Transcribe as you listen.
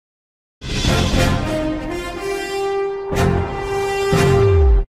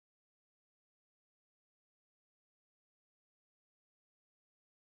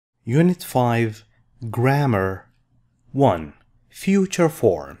Unit 5 Grammar 1. Future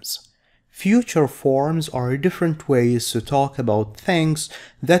forms. Future forms are different ways to talk about things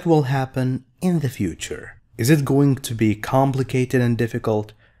that will happen in the future. Is it going to be complicated and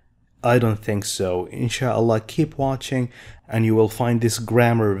difficult? I don't think so. Inshallah, keep watching and you will find this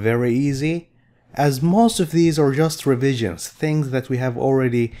grammar very easy, as most of these are just revisions, things that we have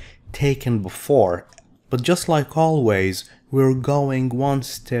already taken before. But just like always, we're going one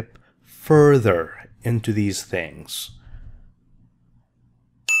step further into these things.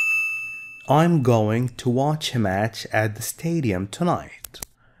 I'm going to watch a match at the stadium tonight.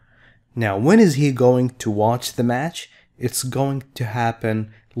 Now, when is he going to watch the match? It's going to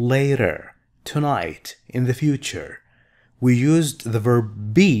happen later, tonight, in the future. We used the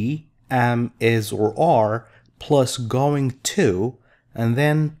verb be, am, is, or are, plus going to, and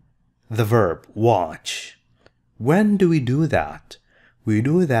then the verb watch. When do we do that? We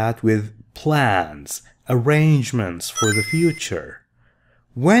do that with plans, arrangements for the future.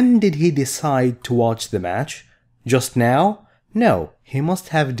 When did he decide to watch the match? Just now? No, he must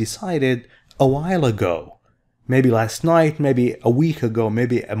have decided a while ago. Maybe last night, maybe a week ago,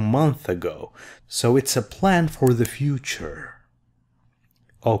 maybe a month ago. So it's a plan for the future.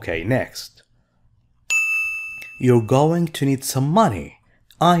 Okay, next. You're going to need some money.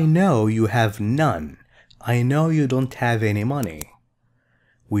 I know you have none. I know you don't have any money.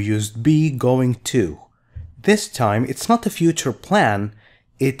 We used be going to. This time, it's not a future plan.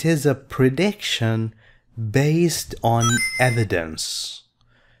 It is a prediction based on evidence.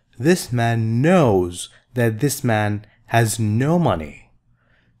 This man knows that this man has no money.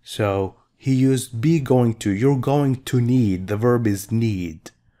 So he used be going to. You're going to need. The verb is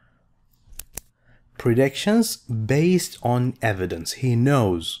need. Predictions based on evidence. He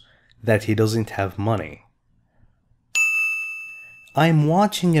knows that he doesn't have money. I'm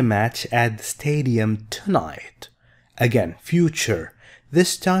watching a match at the stadium tonight. Again, future.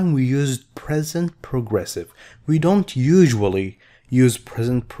 This time we used present progressive. We don't usually use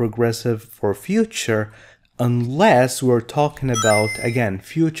present progressive for future unless we're talking about, again,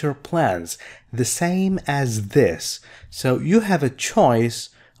 future plans, the same as this. So you have a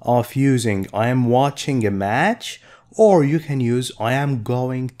choice of using I am watching a match, or you can use I am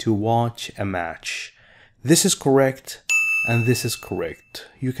going to watch a match. This is correct and this is correct.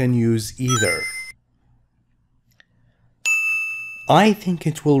 You can use either. I think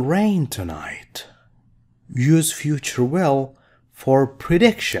it will rain tonight. Use future will for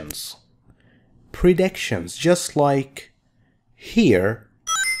predictions. Predictions, just like here,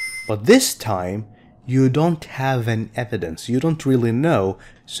 but this time you don't have an evidence. You don't really know,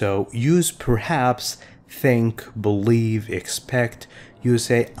 so use perhaps, think, believe, expect. You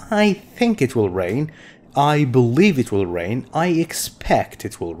say, I think it will rain. I believe it will rain. I expect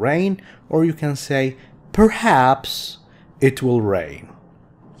it will rain. Or you can say, perhaps it will rain.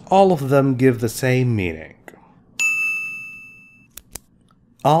 All of them give the same meaning.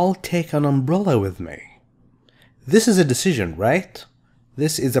 I'll take an umbrella with me. This is a decision, right?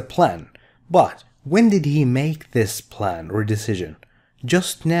 This is a plan. But when did he make this plan or decision?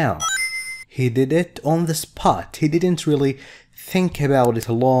 Just now. He did it on the spot. He didn't really think about it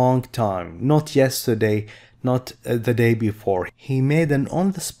a long time. Not yesterday, not the day before. He made an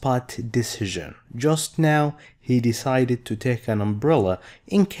on-the-spot decision. Just now, he decided to take an umbrella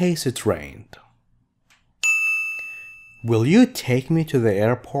in case it rained. Will you take me to the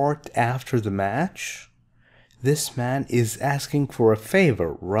airport after the match? This man is asking for a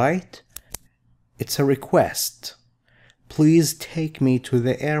favor, right? It's a request. Please take me to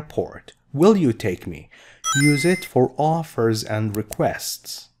the airport. Will you take me? Use it for offers and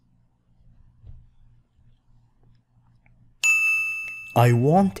requests. I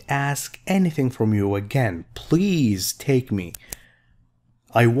won't ask anything from you again. Please take me.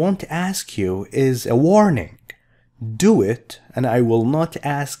 I won't ask you is a warning. Do it and I will not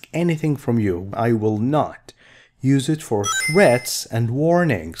ask anything from you. I will not. Use it for threats and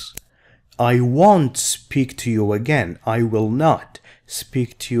warnings. I won't speak to you again. I will not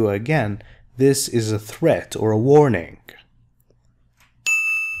speak to you again. This is a threat or a warning.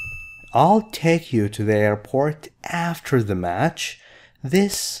 I'll take you to the airport after the match.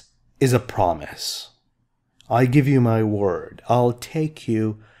 This is a promise. I give you my word. I'll take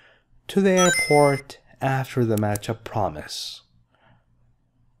you to the airport after the match, a promise.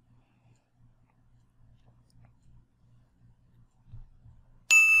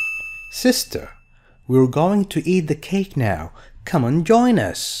 Sister, we're going to eat the cake now. Come and join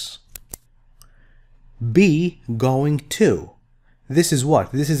us. Be going to. This is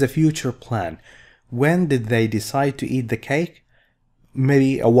what? This is a future plan. When did they decide to eat the cake?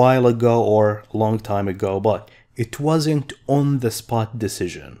 maybe a while ago or a long time ago, but it wasn't on the spot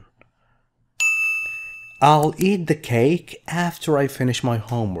decision. I'll eat the cake after I finish my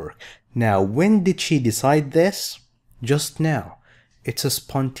homework. Now, when did she decide this? Just now. It's a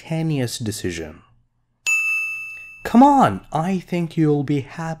spontaneous decision. Come on, I think you'll be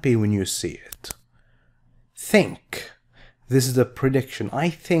happy when you see it. Think. This is a prediction. I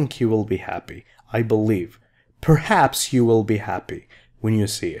think you will be happy. I believe. Perhaps you will be happy when you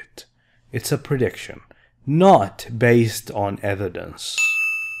see it. It's a prediction, not based on evidence.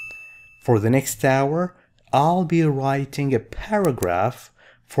 For the next hour, I'll be writing a paragraph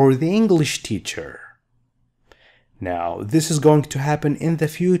for the English teacher. Now, this is going to happen in the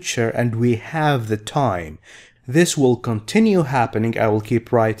future and we have the time. This will continue happening. I will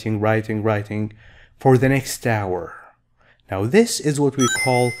keep writing for the next hour. Now, this is what we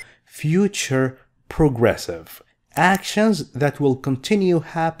call future progressive. Actions that will continue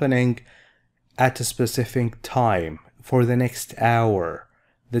happening at a specific time for the next hour.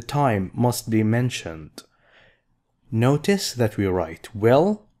 The time must be mentioned. Notice that we write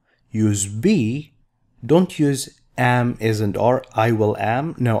will, use be, don't use am, isn't, or I will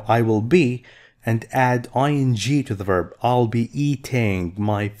am. No, I will be, and add ing to the verb. I'll be eating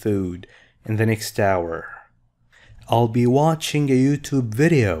my food in the next hour. I'll be watching a YouTube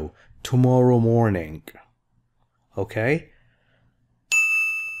video tomorrow morning. Okay?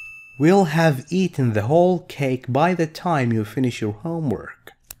 We'll have eaten the whole cake by the time you finish your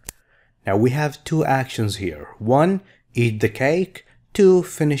homework. Now we have two actions here. 1, eat the cake. 2,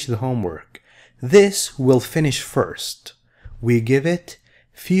 finish the homework. This will finish first. We give it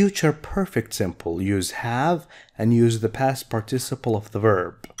future perfect simple. Use have and use the past participle of the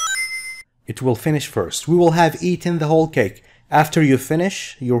verb. It will finish first. We will have eaten the whole cake. After you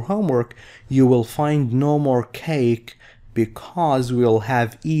finish your homework, you will find no more cake because we will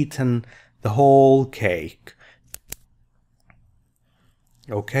have eaten the whole cake.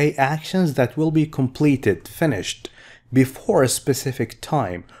 Okay, actions that will be completed, finished, before a specific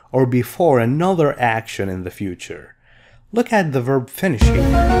time or before another action in the future. Look at the verb finish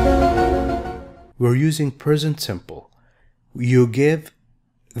here. We're using present simple. You give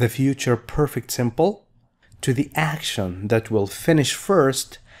the future perfect simple to the action that will finish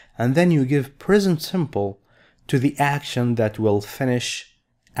first, and then you give present simple to the action that will finish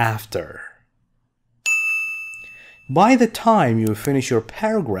after. By the time you finish your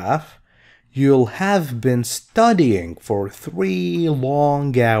paragraph, you'll have been studying for 3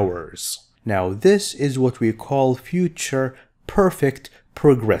 long hours. Now, this is what we call future perfect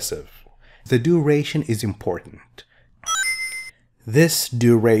progressive. The duration is important. This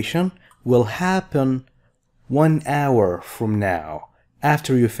duration will happen 1 hour from now,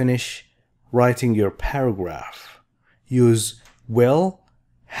 after you finish writing your paragraph. Use will,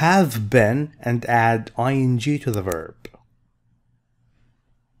 have been, and add ing to the verb.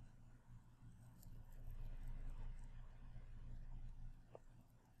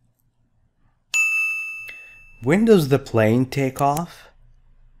 When does the plane take off?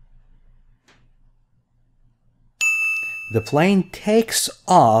 The plane takes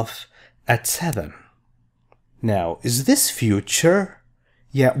off at 7. Now, is this future?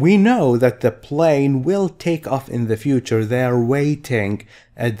 Yeah, we know that the plane will take off in the future. They are waiting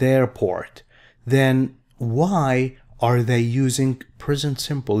at the airport. Then why are they using present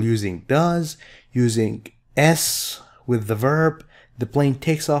simple? Using does, using s with the verb. The plane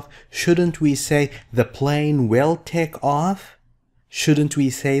takes off. Shouldn't we say the plane will take off? Shouldn't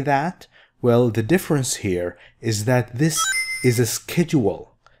we say that? Well, the difference here is that this is a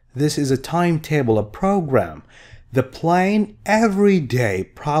schedule. This is a timetable, a program. The plane every day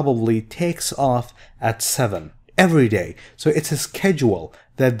probably takes off at 7. Every day. So it's a schedule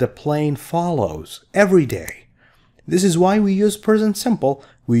that the plane follows every day. This is why we use present simple.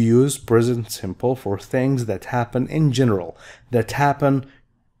 We use present simple for things that happen in general, that happen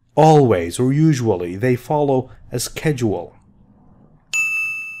always or usually. They follow a schedule.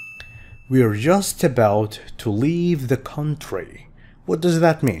 We are just about to leave the country. What does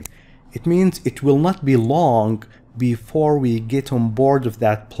that mean? It means it will not be long before we get on board of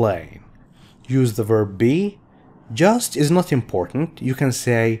that plane. Use the verb be. Just is not important. You can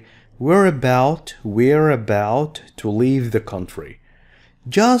say we're about to leave the country.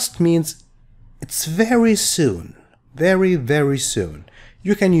 Just means it's very soon. Very, very soon.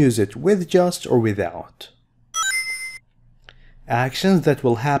 You can use it with just or without. Actions that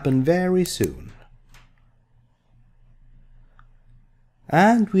will happen very soon.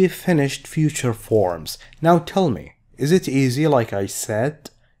 And we've finished future forms. Now tell me, is it easy like I said?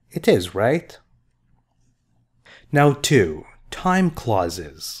 It is, right? Now 2. time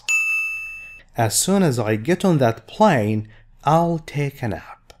clauses. As soon as I get on that plane, I'll take a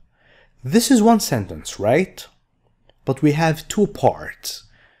nap. This is one sentence, right? But we have two parts.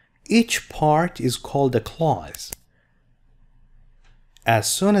 Each part is called a clause. As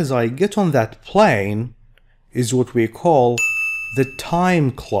soon as I get on that plane is what we call the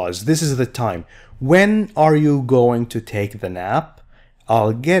time clause. This is the time. When are you going to take the nap?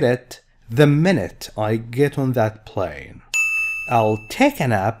 I'll get it the minute I get on that plane. I'll take a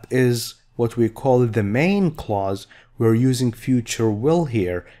nap is what we call the main clause. We're using future will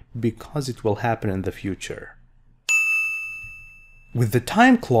here because it will happen in the future. With the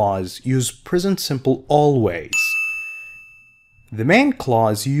time clause, use present simple always. The main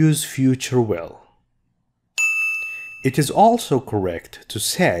clause, use future will. It is also correct to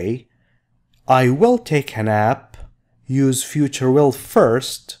say, I will take a nap, use future will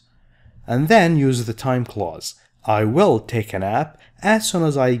first, and then use the time clause. I will take a nap as soon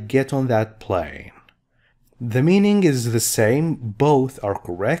as I get on that plane. The meaning is the same, both are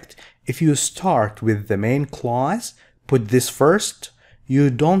correct. If you start with the main clause, put this first, you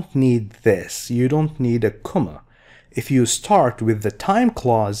don't need this, you don't need a comma. If you start with the time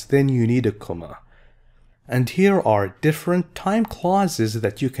clause, then you need a comma. And here are different time clauses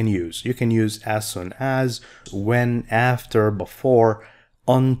that you can use. You can use as soon as, when, after, before,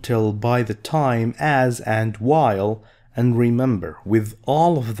 until, by the time, as, and while. And remember, with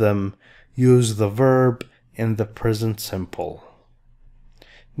all of them, use the verb in the present simple.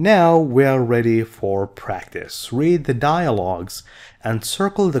 Now we are ready for practice. Read the dialogues and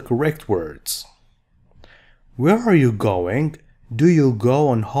circle the correct words. Where are you going? Do you go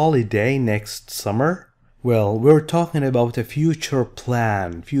on holiday next summer? Well, we're talking about a future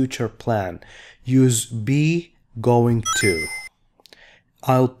plan. Future plan. Use be going to.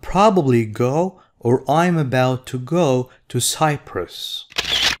 I'll probably go, or I'm about to go to Cyprus.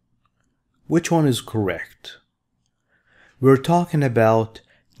 Which one is correct? We're talking about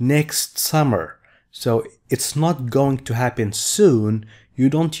next summer. So it's not going to happen soon. You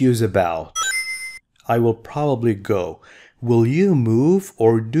don't use about. I will probably go. Will you move,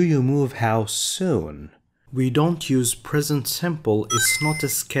 or do you move how soon? We don't use present simple. It's not a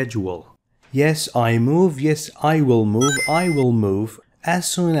schedule. Yes, I move. Yes, I will move. I will move. As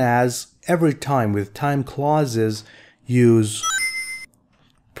soon as, every time with time clauses, use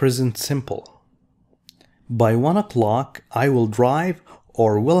present simple. By 1 o'clock, I will drive,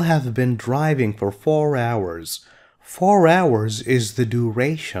 or will have been driving for 4 hours. 4 hours is the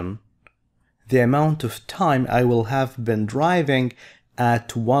duration. The amount of time I will have been driving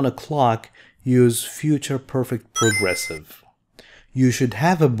at 1 o'clock. Use future perfect progressive. You should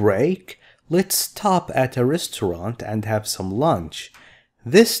have a break. Let's stop at a restaurant and have some lunch.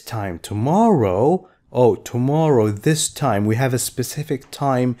 This time tomorrow. Oh, tomorrow, this time. We have a specific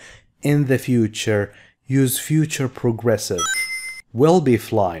time in the future. Use future progressive. Will be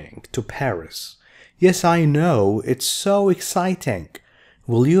flying to Paris. Yes, I know. It's so exciting.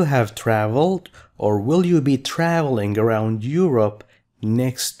 Will you have traveled, or will you be traveling around Europe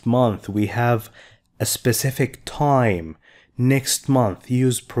next month? We have a specific time. Next month.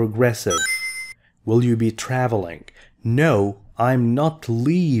 Use progressive. Will you be traveling? No, I'm not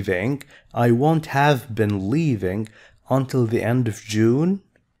leaving. I won't have been leaving until the end of June.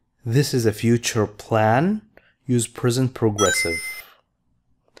 This is a future plan. Use present progressive.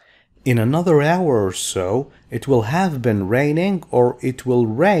 In another hour or so, it will have been raining, or it will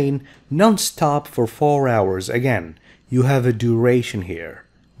rain non-stop for 4 hours. Again, you have a duration here.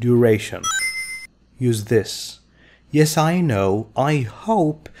 Duration. Use this. Yes, I know. I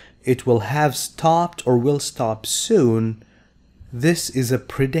hope it will have stopped or will stop soon. This is a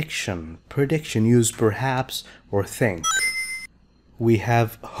prediction. Prediction. Use perhaps or think. We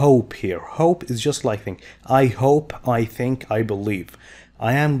have hope here. Hope is just like think. I hope, I think, I believe.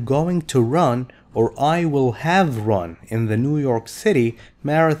 I am going to run, or I will have run in the New York City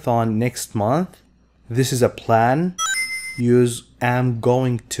Marathon next month. This is a plan. Use am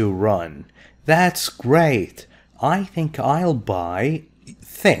going to run. That's great. I think I'll buy.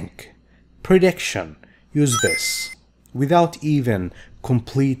 Think. Prediction. Use this. Without even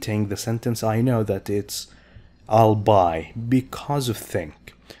completing the sentence, I know that it's I'll buy because of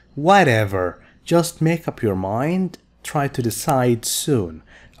think. Whatever. Just make up your mind. Try to decide soon.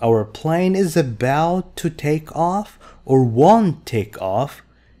 Our plane is about to take off or won't take off.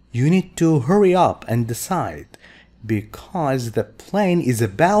 You need to hurry up and decide, because the plane is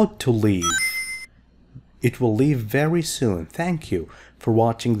about to leave. It will leave very soon. Thank you for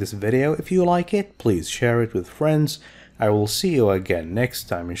watching this video. If you like it, please share it with friends. I will see you again next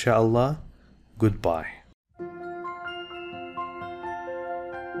time, inshallah. Goodbye.